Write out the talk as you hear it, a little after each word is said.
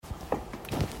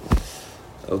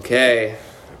Okay,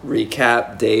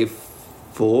 recap day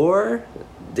 4?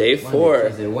 Day 4. Monday,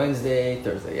 Tuesday, Wednesday,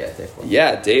 Thursday, day 4.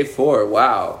 Yeah, day 4,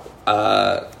 wow.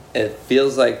 It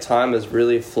feels like time has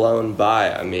really flown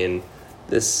by. I mean,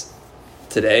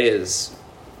 today is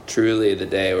truly the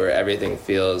day where everything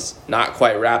feels not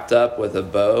quite wrapped up with a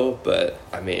bow, but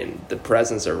I mean, the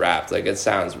presents are wrapped. Like, it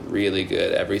sounds really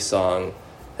good. Every song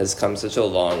has come such a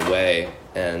long way,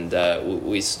 and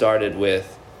we started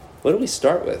with, what did we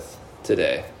start with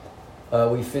today?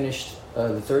 We finished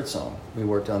the third song. We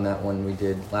worked on that one we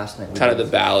did last night. Kind of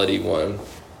the ballady one.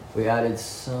 We added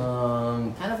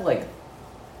some kind of like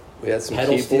We had some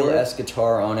pedal keyboard. steel-esque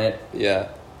guitar on it. Yeah.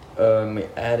 We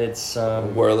added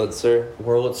some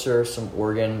Wurlitzer, some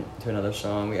organ to another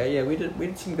song. We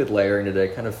did some good layering today,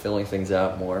 kind of filling things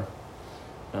out more.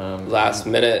 Last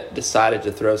minute decided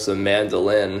to throw some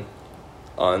mandolin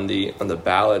on the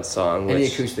ballad song, And the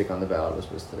acoustic on the ballad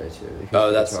was today too. The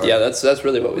acoustic guitar. that's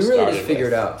really what we started really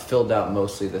just with. filled out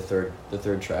mostly the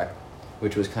third track,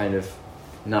 which was kind of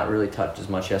not really touched as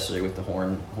much yesterday with the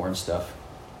horn stuff,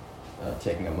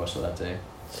 taking up most of that day.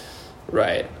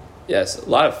 Right. Yes, a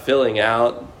lot of filling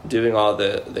out, doing all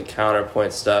the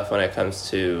counterpoint stuff when it comes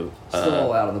to Still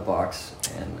all out of the box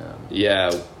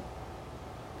and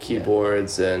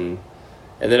keyboards and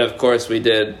then of course we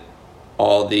did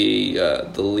all the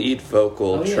lead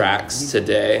vocal tracks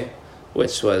today,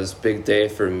 which was big day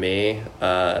for me.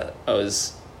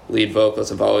 Lead vocals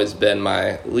have always been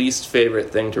my least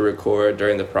favorite thing to record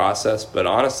during the process, but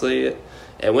honestly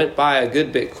it went by a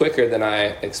good bit quicker than I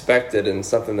expected, and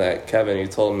something that Kevin, you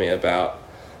told me about.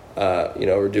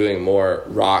 We're doing more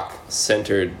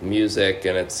rock-centered music,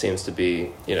 and it seems to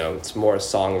be, it's more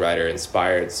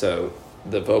songwriter-inspired, so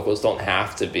the vocals don't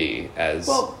have to be as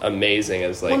amazing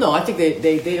as like... Well, no, I think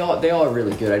they all are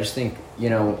really good. I just think, we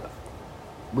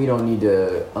don't need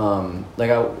to...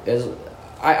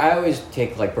 I always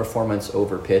take, like, performance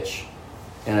over pitch,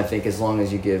 and I think as long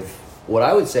as you give... What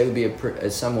I would say would be a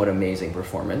somewhat amazing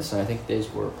performance, and I think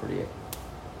these were pretty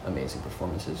amazing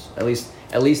performances. At least,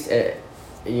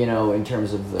 in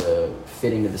terms of the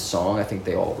fitting to the song, I think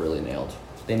they all really nailed.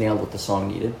 They nailed what the song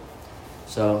needed.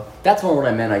 So that's more what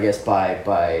I meant, I guess, by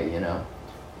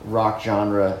rock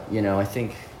genre. I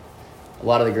think a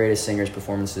lot of the greatest singers'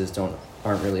 performances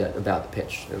aren't really about the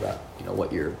pitch. They're about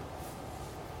what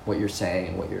you're saying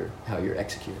and how you're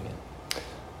executing it.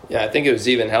 Yeah, I think it was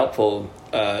even helpful.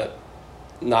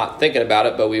 Not thinking about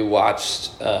it, but we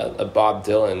watched a Bob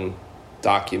Dylan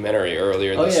documentary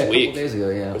earlier this week. A couple days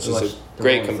ago, which is a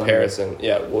great comparison. Thunder.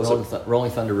 Yeah, Rolling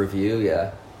Thunder Review,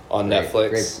 yeah. On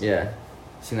Netflix. Great, yeah.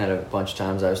 Seen that a bunch of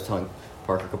times. I was telling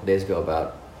Parker a couple days ago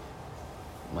about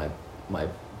my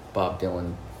Bob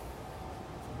Dylan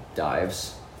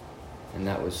dives, and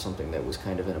that was something that was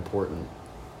kind of an important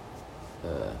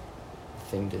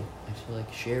thing to, I feel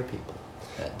like, share people.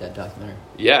 That documentary.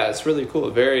 Yeah, it's really cool.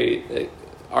 Very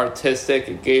artistic.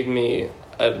 It gave me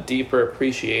a deeper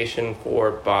appreciation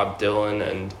for Bob Dylan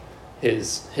and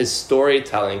his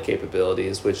storytelling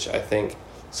capabilities, which I think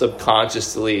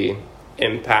subconsciously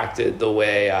impacted the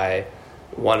way I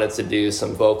wanted to do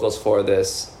some vocals for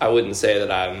this. I wouldn't say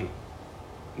that I'm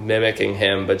mimicking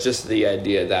him, but just the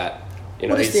idea that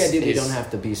it's the idea that you don't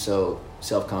have to be so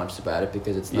self-conscious about it,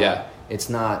 because it's not. Yeah. It's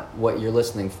not what you're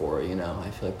listening for, I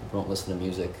feel like people don't listen to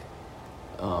music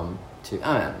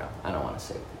I don't know. I don't want to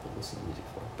say what people listen to music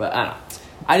for. But I don't know.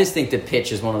 I just think the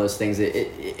pitch is one of those things that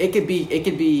it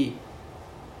could be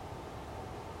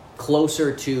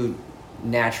closer to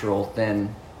natural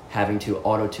than having to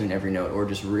auto-tune every note or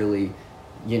just really,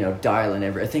 dial in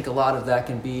every... I think a lot of that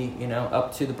can be,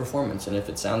 up to the performance. And if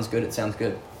it sounds good, it sounds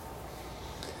good.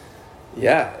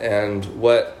 Yeah, and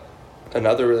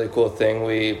another really cool thing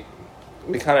we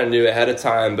kind of knew ahead of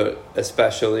time, but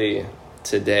especially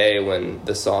today when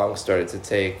the songs started to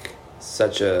take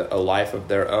such a life of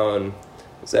their own,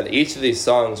 is that each of these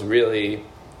songs really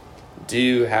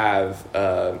do have...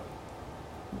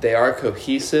 they are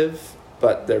cohesive,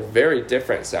 but they're very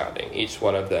different sounding, each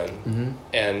one of them. Mm-hmm.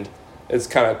 And it's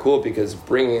kind of cool because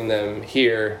bringing them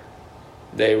here,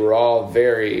 they were all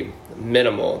very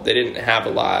minimal. They didn't have a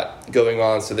lot going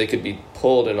on, so they could be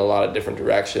pulled in a lot of different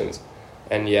directions.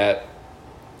 And yet,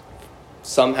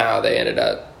 somehow they ended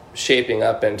up shaping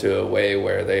up into a way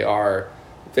where they are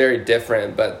very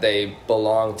different, but they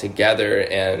belong together.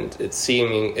 And it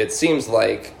seems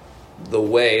like the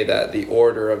way that the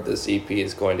order of this EP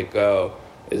is going to go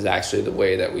is actually the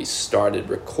way that we started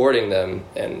recording them.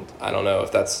 And I don't know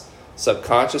if that's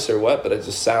subconscious or what, but it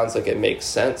just sounds like it makes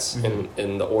sense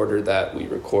in the order that we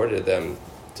recorded them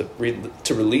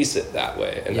to release it that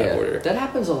way in that order. That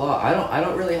happens a lot. I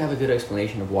don't really have a good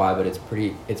explanation of why, but it's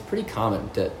pretty common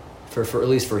that for at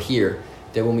least for here,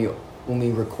 that when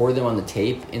we record them on the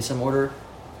tape in some order,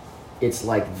 it's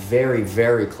like very,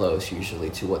 very close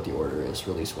usually to what the order is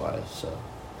release wise. So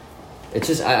it's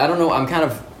just I don't know. I'm kind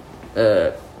of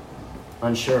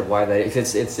unsure of why that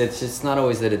is. It's not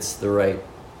always that it's the right.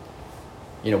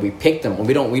 We pick them.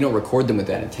 We don't record them with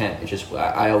that intent. It's just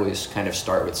I always kind of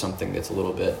start with something that's a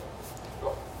little bit.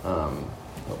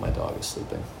 My dog is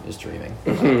sleeping. Is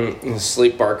dreaming.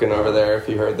 Sleep barking over there. If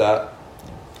you heard that.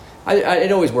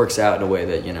 It always works out in a way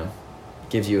that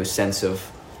gives you a sense of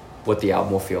what the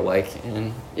album will feel like,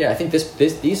 and I think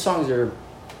these songs are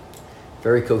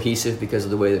very cohesive because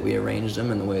of the way that we arranged them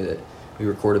and the way that we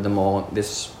recorded them all on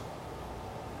this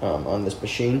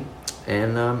machine,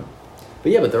 and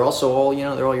but they're also all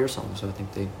they're all your songs, so I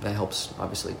think that helps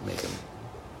obviously make them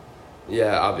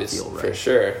obviously feel right. For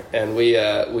sure. And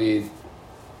we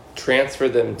transfer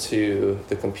them to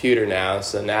the computer now,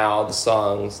 so now all the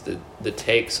songs, the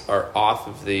takes are off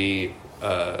of the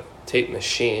tape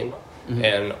machine. Mm-hmm.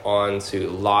 And onto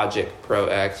Logic Pro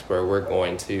X, where we're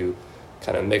going to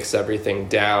kind of mix everything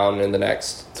down in the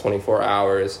next 24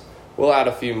 hours. We'll add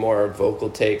a few more vocal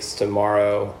takes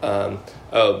tomorrow.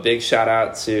 Big shout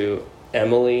out to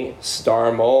Emily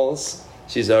Star Moles.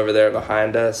 She's over there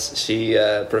behind us. She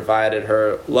provided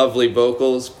her lovely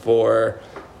vocals for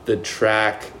the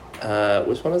track.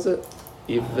 Which one is it?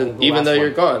 Even though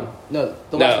you're gone. No,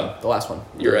 the last one.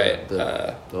 You're right.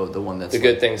 The one that's the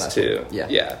good things too. One.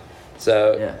 Yeah.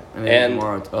 So and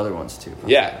more other ones too.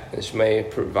 Probably. Yeah, and she may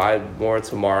provide more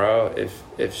tomorrow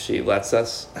if she lets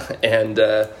us, and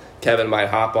Kevin might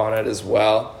hop on it as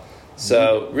well.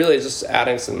 So really, just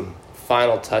adding some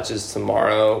final touches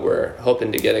tomorrow. We're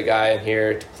hoping to get a guy in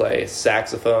here to play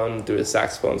saxophone, do a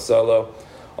saxophone solo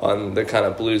on the kind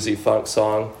of bluesy funk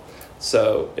song.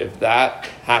 So if that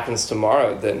happens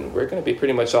tomorrow, then we're going to be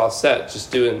pretty much all set,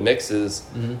 just doing mixes.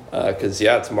 Because,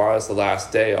 tomorrow's the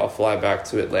last day. I'll fly back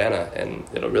to Atlanta, and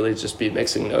it'll really just be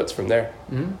mixing notes from there.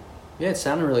 Mm-hmm. Yeah, it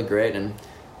sounded really great. And,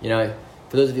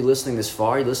 for those of you listening this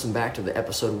far, you listen back to the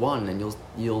episode 1, and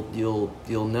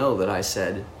you'll know that I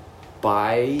said,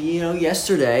 by,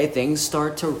 yesterday, things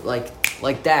start to,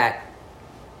 like that.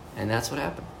 And that's what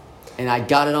happened. And I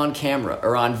got it on camera,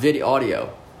 or on video,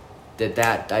 audio.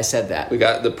 I said that. We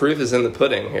got the proof is in the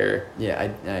pudding here.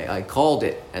 Yeah, I called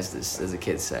it, as the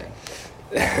kids say.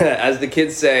 As the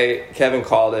kids say, Kevin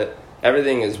called it.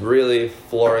 Everything is really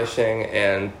flourishing,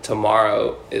 and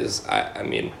tomorrow is,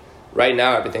 right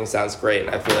now everything sounds great, and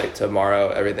I feel like tomorrow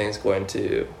everything's going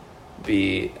to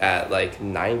be at like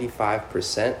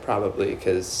 95% probably,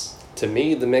 because to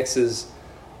me the mixes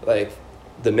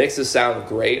sound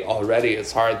great already.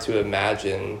 It's hard to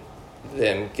imagine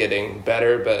them getting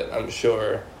better, but I'm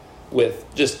sure with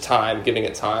just time, giving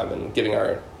it time and giving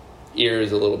our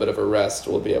ears a little bit of a rest,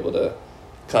 we'll be able to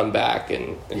come back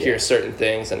and hear certain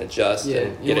things and adjust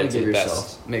and get into the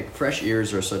best. Fresh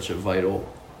ears are such a vital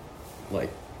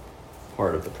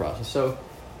part of the process. So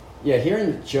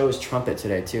hearing Joe's trumpet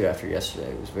today too after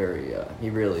yesterday was very he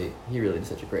really did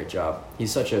such a great job.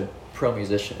 He's such a pro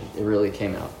musician. It really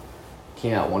came out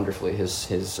wonderfully.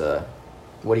 His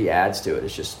what he adds to it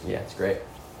is just, it's great.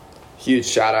 Huge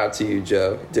shout out to you,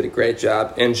 Joe. Did a great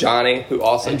job. And Johnny, who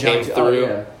also came through.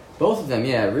 Yeah. Both of them,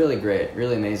 really great.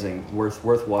 Really amazing.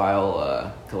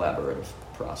 Worthwhile collaborative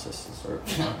processes.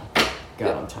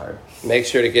 God, I'm tired. Make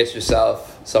sure to get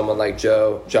yourself someone like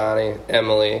Joe, Johnny,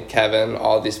 Emily, Kevin.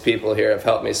 All these people here have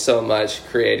helped me so much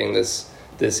creating this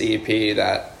EP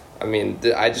that,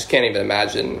 I just can't even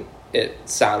imagine it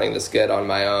sounding this good on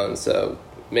my own. So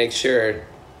make sure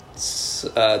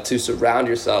to surround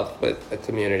yourself with a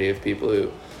community of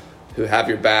people who have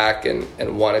your back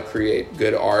and want to create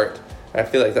good art. I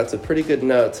feel like that's a pretty good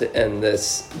note to end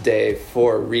this day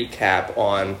for recap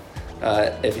on.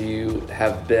 If you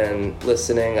have been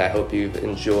listening, I hope you've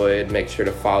enjoyed. Make sure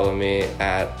to follow me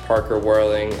at Parker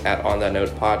Whirling at On That Note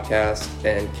Podcast,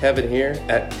 and Kevin here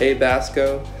at Hey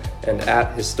Basco and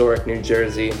at Historic New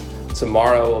Jersey.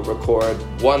 Tomorrow we'll record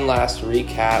one last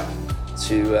recap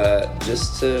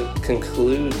to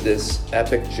conclude this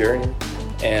epic journey.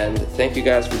 And thank you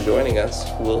guys for joining us.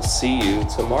 We'll see you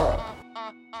tomorrow.